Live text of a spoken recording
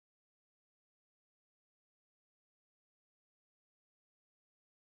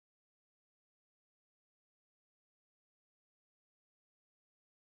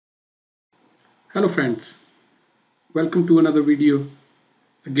Hello friends, welcome to another video.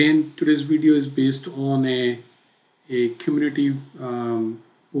 Again, today's video is based on a community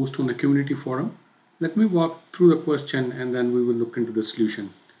post on a community forum. Let me walk through the question and then we will look into the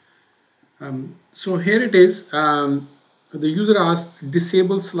solution. So here it is. The user asked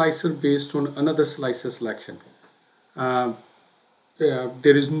disable slicer based on another slicer selection. Uh,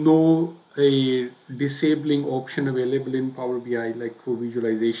 there is no a disabling option available in Power BI like for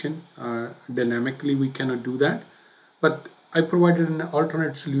visualization. Dynamically we cannot do that, but I provided an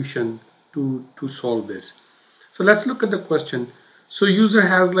alternate solution to solve this. So let's look at the question. So user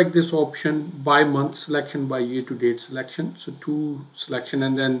has like this option by month selection, by year to date selection, so two selection,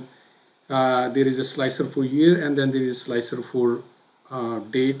 and then there is a slicer for year, and then there is a slicer for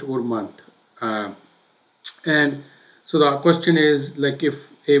date or month. And so the question is like if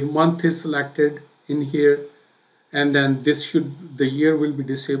a month is selected in here, and then the year will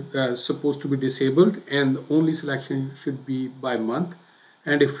be supposed to be disabled, and the only selection should be by month.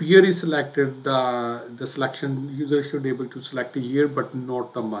 And if year is selected, the selection user should be able to select a year but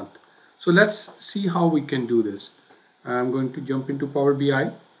not the month. So let's see how we can do this. I'm going to jump into Power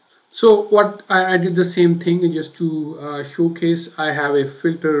BI. So what I did the same thing just to showcase. I have a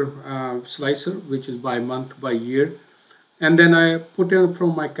filter slicer which is by month, by year, and then I put in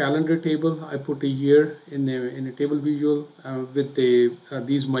from my calendar table, I put a year in a table visual with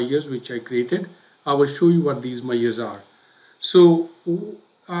these measures which I created. I will show you what these measures are. So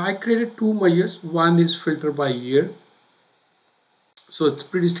I created two measures. One is filter by year. So it's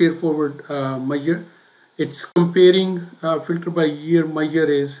pretty straightforward measure. It's comparing filter by year measure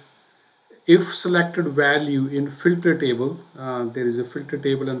is if selected value in filter table, there is a filter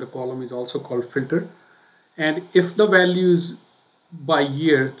table and the column is also called filter. And if the value is by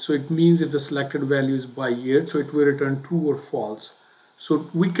year, so it means if the selected value is by year, so it will return true or false. So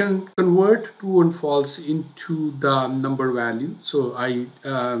we can convert true and false into the number value. So I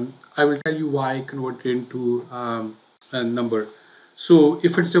will tell you why I convert it into a number. So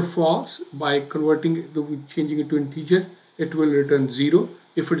if it's a false, by converting it, changing it to integer, it will return 0.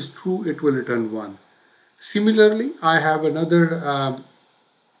 If it's true, it will return 1. Similarly, I have another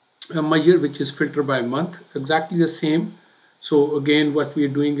a measure which is filter by month, exactly the same. So again, what we are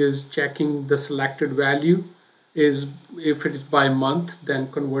doing is checking the selected value is if it is by month, then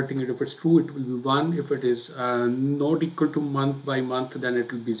converting it. If it's true, it will be 1. If it is not equal to month by month, then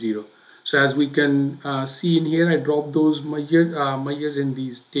it will be 0. So as we can see in here, I dropped those measures in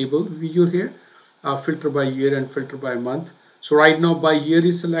these table visual here, filter by year and filter by month. So right now by year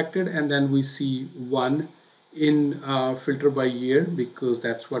is selected, and then we see 1 in filter by year, because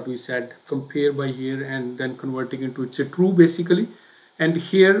that's what we said, compare by year and then converting into it's a true basically. And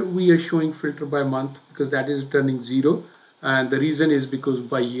here we are showing filter by month because that is returning 0, and the reason is because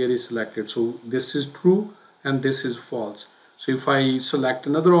by year is selected. So this is true and this is false. So if I select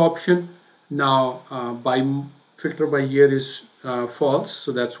another option now, filter by year is false,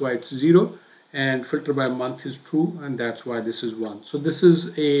 so that's why it's 0, and filter by month is true, and that's why this is 1. So this is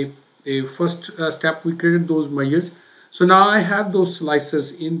a first step. We created those measures. So now I have those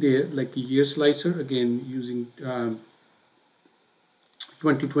slicers in there, like a year slicer, again using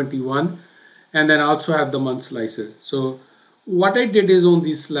 2021, and then also have the month slicer. So what I did is on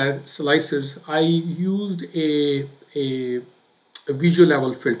these slicers, I used a visual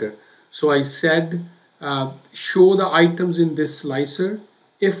level filter. So I said show the items in this slicer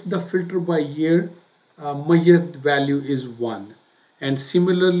if the filter by year measured value is 1. And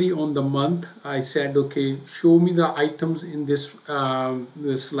similarly on the month, I said, okay, show me the items in this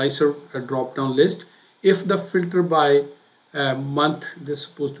slicer drop down list if the filter by month, this is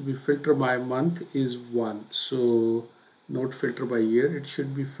supposed to be filter by month, is 1. So not filter by year, it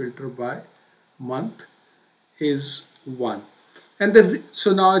should be filter by month is 1. And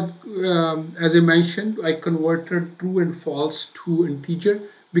so now as I mentioned, I converted true and false to integer,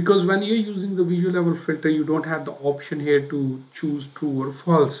 because when you're using the visual level filter, you don't have the option here to choose true or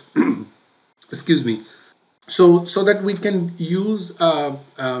false. Excuse me. So that we can use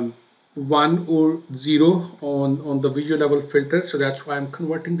 1 or 0 on the visual level filter. So that's why I'm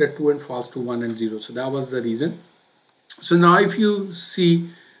converting the true and false to 1 and 0. So that was the reason. So now if you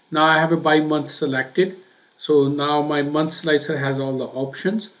see, now I have a by month selected. So now my month slicer has all the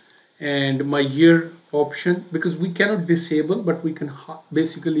options, and my year option, because we cannot disable, but we can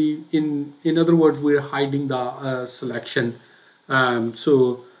basically, in other words, we're hiding the selection.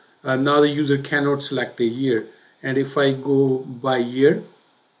 So now the user cannot select a year. And if I go by year,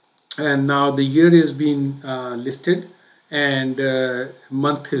 and now the year is being listed, and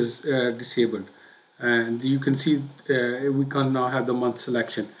month is disabled, and you can see we can now have the month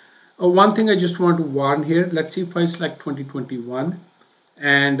selection. One thing I just want to warn here, let's see if I select 2021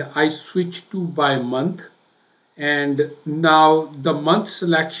 and I switch to by month, and now the month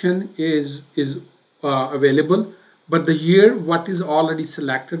selection is available, but the year what is already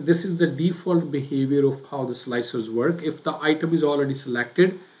selected, this is the default behavior of how the slicers work. If the item is already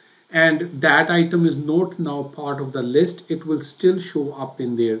selected and that item is not now part of the list, it will still show up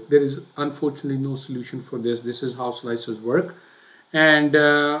in there. There is unfortunately no solution for this. This is how slicers work. And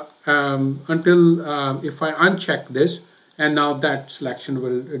until if I uncheck this, and now that selection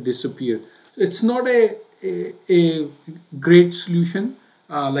will disappear. It's not a great solution.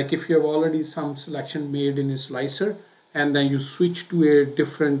 Like if you have already some selection made in a slicer and then you switch to a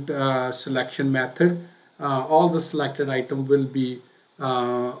different selection method, all the selected item will be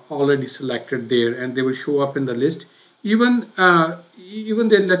already selected there and they will show up in the list. Even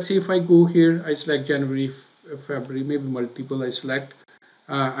then, let's say if I go here, I select January, February, maybe multiple, I select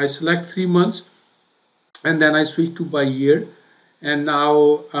 3 months, and then I switch to by year, and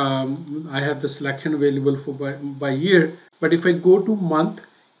now I have the selection available for by year. But if I go to month,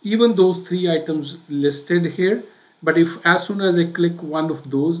 even those 3 items listed here, but if as soon as I click one of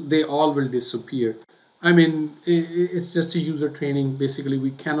those, they all will disappear. I mean, it's just a user training. Basically,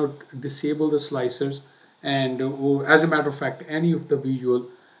 we cannot disable the slicers, and or as a matter of fact, any of the visual,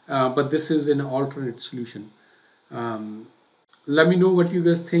 but this is an alternate solution. Um, Let me know what you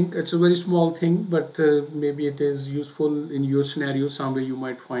guys think. It's a very small thing, but maybe it is useful in your scenario. Somewhere you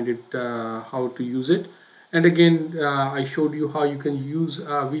might find it, how to use it. And again, I showed you how you can use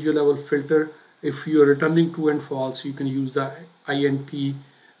a visual level filter. If you are returning true and false, you can use the int,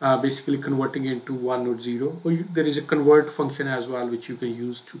 basically converting it to 1 or 0. Or there is a convert function as well, which you can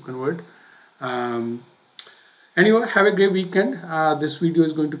use to convert. Anyway, have a great weekend. This video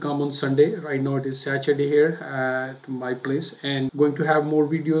is going to come on Sunday. Right now it is Saturday here at my place, and going to have more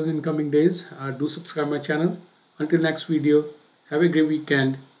videos in coming days. Do subscribe my channel. Until next video, have a great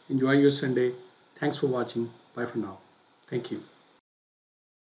weekend. Enjoy your Sunday. Thanks for watching. Bye for now. Thank you.